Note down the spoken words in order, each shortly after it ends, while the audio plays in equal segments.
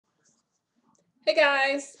Hey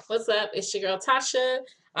guys, what's up? It's your girl Tasha.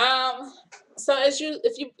 Um, so if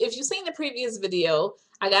you've seen the previous video,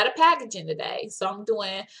 I got a packaging today. So I'm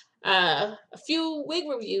doing a few wig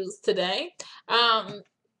reviews today. Um,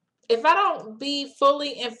 if I don't be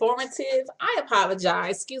fully informative, I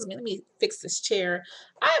apologize. Excuse me, let me fix this chair.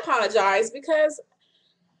 I apologize because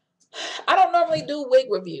I don't normally do wig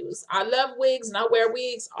reviews. I love wigs and I wear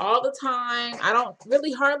wigs all the time. I don't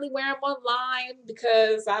really hardly wear them online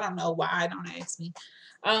because I don't know why. Don't ask me.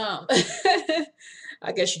 Um,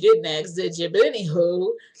 I guess you didn't ask, did you? But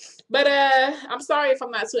anywho, I'm sorry if I'm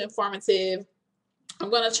not too informative. I'm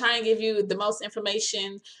gonna try and give you the most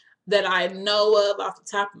information that I know of off the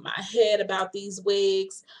top of my head about these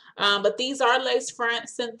wigs. But these are lace front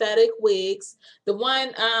synthetic wigs. The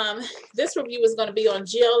one this review is going to be on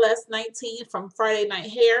GLS19 from Friday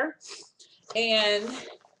Night Hair, and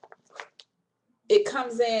it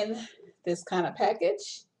comes in this kind of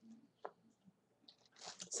package.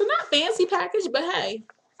 So not fancy package, but hey,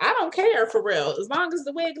 I don't care for real. As long as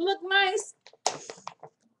the wig look nice,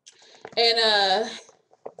 and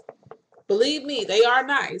believe me, they are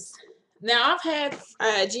nice. Now I've had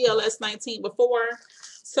GLS19 before,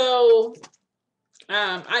 so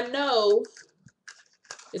I know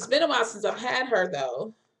it's been a while since I've had her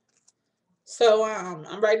though. So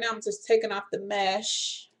right now I'm just taking off the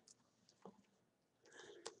mesh,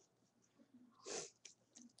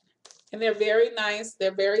 and they're very nice.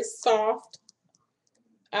 They're very soft.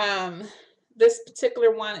 Um, this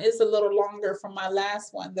particular one is a little longer from my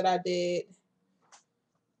last one that I did.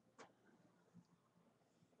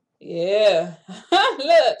 Yeah,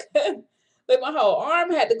 look, look, my whole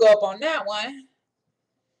arm had to go up on that one.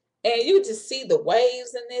 And you just see the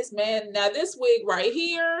waves in this, man. Now this wig right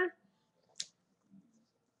here,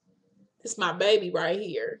 this is my baby right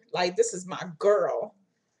here. Like, this is my girl.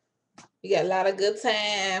 We got a lot of good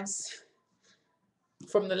times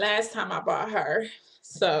from the last time I bought her.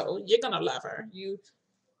 So you're gonna love her. You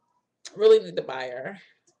really need to buy her.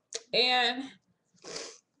 And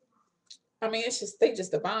I mean, it's just they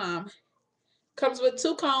just a bomb. Comes with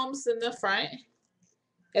two combs in the front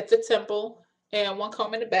at the temple and one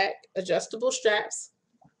comb in the back, adjustable straps.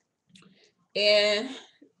 And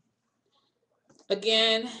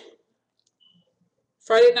again,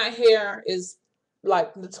 Friday Night Hair is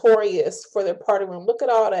like notorious for their party room. Look at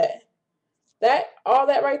all that. All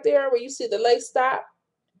that right there where you see the lace stop,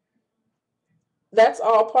 that's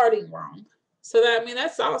all party room. So that, I mean,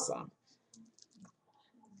 that's awesome.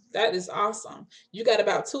 That is awesome. You got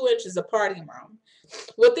about 2 inches of party room.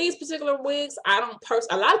 With these particular wigs, I don't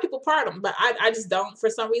a lot of people part them, but I just don't. For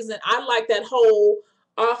some reason, I like that whole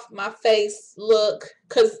off my face look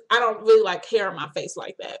because I don't really like hair on my face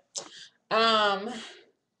like that. And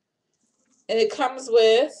it comes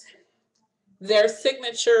with their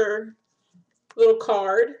signature little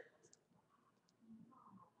card.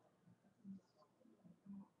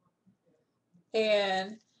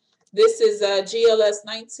 And this is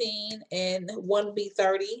GLS19 and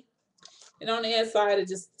 1B30. And on the inside, it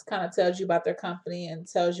just kind of tells you about their company and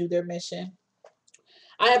tells you their mission.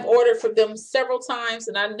 I have ordered from them several times,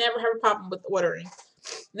 and I never have a problem with ordering.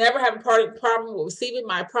 Never have a problem with receiving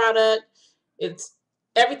my product. It's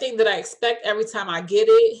everything that I expect every time I get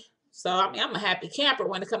it. So I mean, I'm a happy camper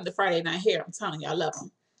when it comes to Friday Night Hair. I'm telling you, I love them.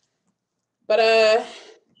 But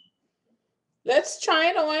let's try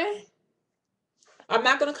it on. I'm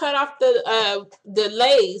not gonna cut off the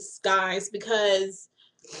lace, guys, because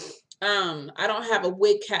I don't have a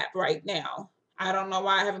wig cap right now. I don't know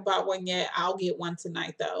why I haven't bought one yet. I'll get one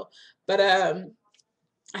tonight though. But I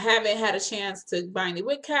haven't had a chance to buy any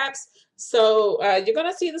wig caps. So you're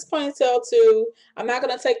gonna see this ponytail too. I'm not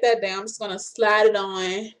gonna take that down. I'm just gonna slide it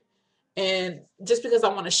on, and just because I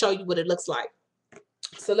want to show you what it looks like.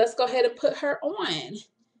 So let's go ahead and put her on.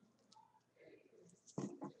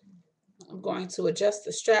 I'm going to adjust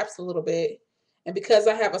the straps a little bit. And because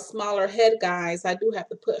I have a smaller head, guys, I do have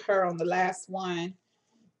to put her on the last one.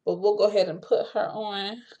 But we'll go ahead and put her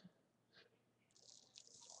on.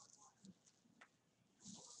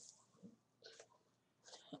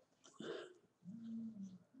 I'm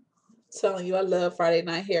telling you, I love Friday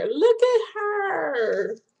Night Hair. Look at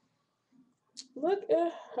her. Look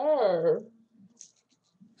at her.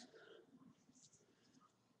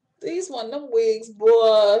 These one of them wigs,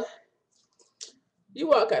 boy. You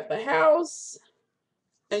walk out the house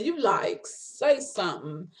and you like, say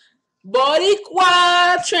something.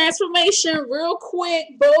 Boricua transformation real quick.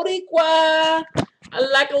 Boricua. I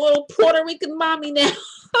like a little Puerto Rican mommy now.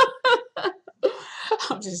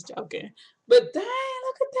 I'm just joking. But dang,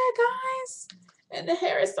 look at that, guys. And the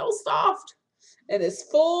hair is so soft. And it's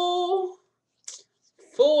full.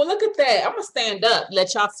 Fool, look at that. I'm gonna stand up,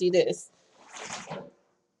 let y'all see this.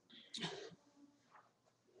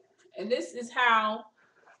 And this is how,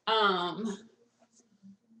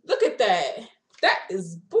 look at that. That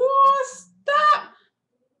is, boy, stop.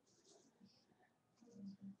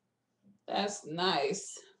 That's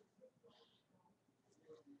nice.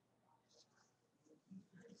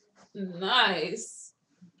 Nice.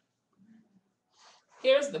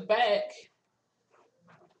 Here's the back.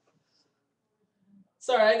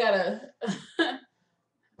 Sorry, I gotta,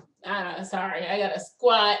 sorry, I gotta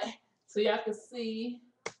squat so y'all can see.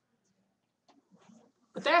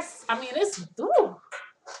 But that's, I mean, it's, ooh,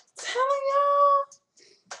 telling y'all,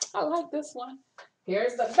 I like this one.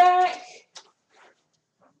 Here's the back.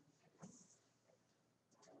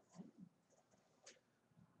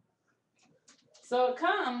 So it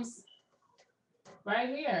comes right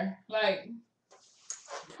here, like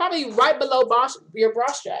probably right below your bra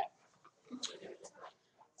strap.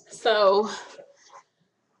 So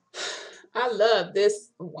I love this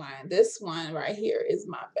one. This one right here is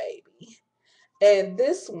my baby. And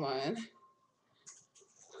this one,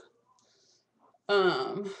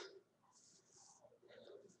 I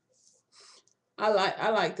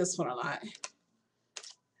like this one a lot.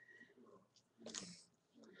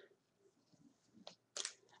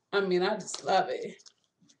 I mean, I just love it.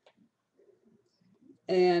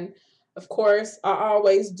 And of course, I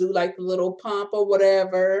always do like the little pump or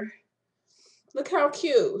whatever. Look how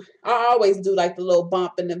cute. I always do like the little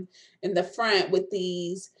bump in the front with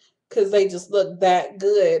these because they just look that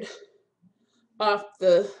good off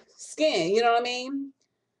the skin, you know what I mean?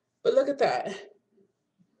 But look at that.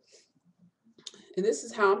 And this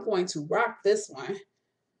is how I'm going to rock this one.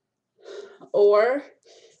 Or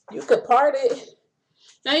you could part it.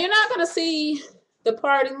 Now you're not going to see the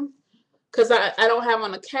parting because I don't have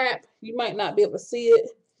on a cap. You might not be able to see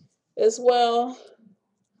it as well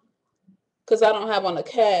because I don't have on a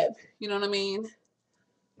cap. You know what I mean?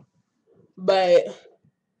 But,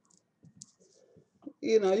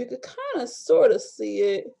 you know, you could kind of sort of see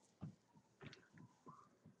it.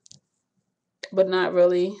 But not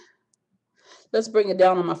really. Let's bring it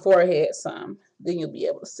down on my forehead some. Then you'll be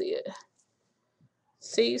able to see it.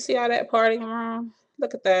 See, you see how that parting around?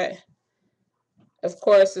 Look at that. Of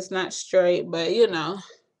course, it's not straight, but you know.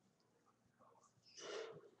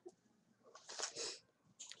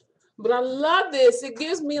 But I love this. It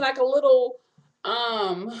gives me like a little,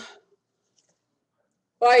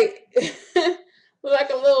 like, like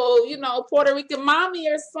a little, you know, Puerto Rican mommy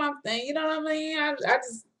or something. You know what I mean?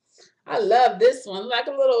 I love this one. Like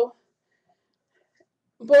a little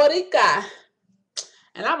Borica.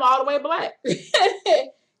 And I'm all the way black.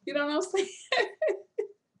 You know what I'm saying?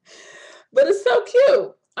 But it's so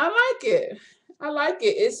cute. I like it. I like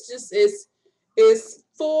it. It's just, it's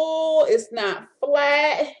full. It's not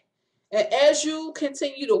flat. And as you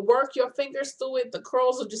continue to work your fingers through it, the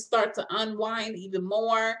curls will just start to unwind even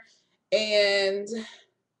more. And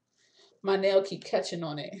my nail keep catching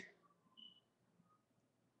on it.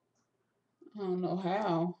 I don't know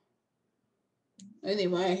how.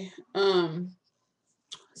 Anyway,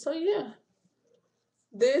 so yeah.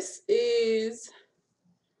 This is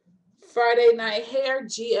Friday Night Hair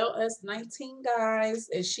GLS19, guys.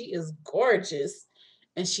 And she is gorgeous.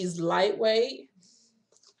 And she's lightweight.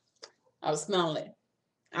 I was smelling it.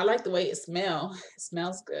 I like the way it smells. It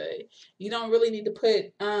smells good. You don't really need to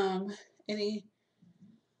put any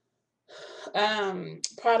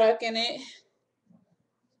product in it.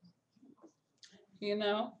 You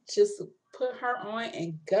know, just put her on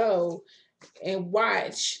and go and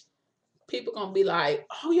watch. People gonna be like,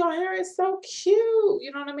 "Oh, your hair is so cute."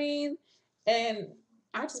 You know what I mean? And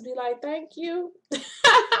I just be like, "Thank you,"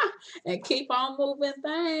 and keep on moving.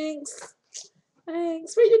 Thanks.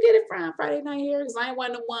 Thanks. Where you get it from? Friday Night Hair? Because I ain't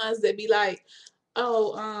one of the ones that be like,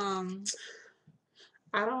 "Oh,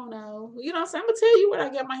 I don't know." You know what I'm saying? I'm gonna tell you where I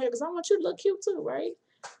get my hair because I want you to look cute too, right?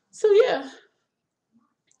 So yeah,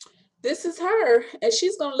 this is her, and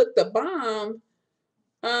she's gonna look the bomb.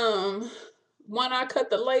 When I cut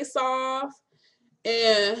the lace off,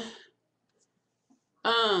 and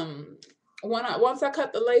once I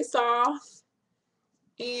cut the lace off,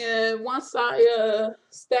 and once I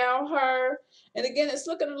style her, and again, it's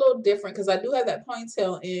looking a little different because I do have that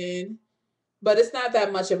ponytail in, but it's not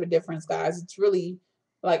that much of a difference, guys. It's really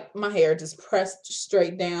like my hair just pressed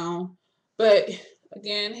straight down. But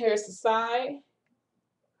again, here's the side.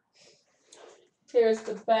 Here's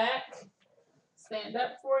the back. Stand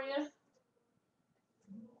up for you.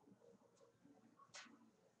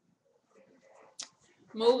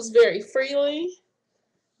 Moves very freely.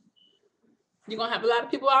 You're going to have a lot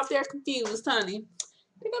of people out there confused, honey.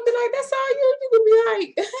 They're gonna be like, that's all you. You're gonna be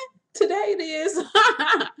like, today it is.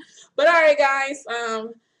 But all right, guys.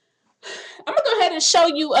 I'm gonna go ahead and show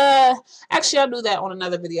you. Actually, I'll do that on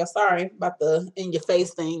another video. Sorry about the in your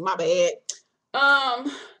face thing. My bad.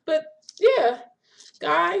 But yeah,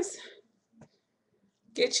 guys,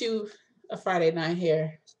 get you a Friday night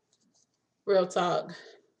hair. Real talk.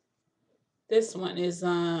 This one is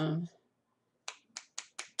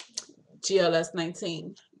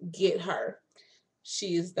GLS19. Get her.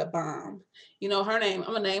 She is the bomb. You know her name.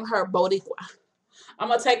 I'm gonna name her Bodiqua. I'm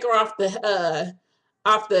gonna take her off the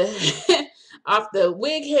off the off the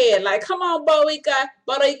wig head. Like, come on, Bodica,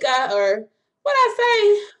 or what I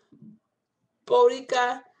say,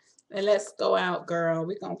 Bodica, and let's go out, girl.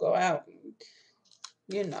 We gonna go out.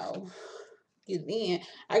 You know, get in.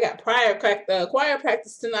 I got choir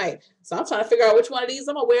practice tonight, so I'm trying to figure out which one of these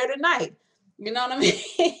I'm gonna wear tonight. You know what I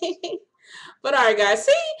mean? But all right, guys.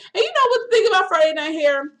 See, and you know what the thing about Friday night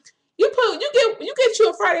hair? You get you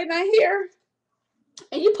a Friday night hair,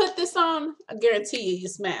 and you put this on. I guarantee you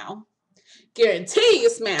smile. Guarantee you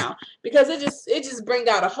smile, because it just bring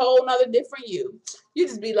out a whole nother different you. You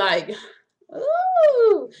just be like,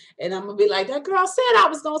 ooh, and I'm gonna be like, that girl said I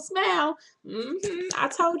was gonna smile. I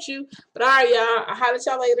told you. But all right, y'all. I'll holler at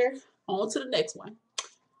y'all later. On to the next one.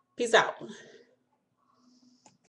 Peace out.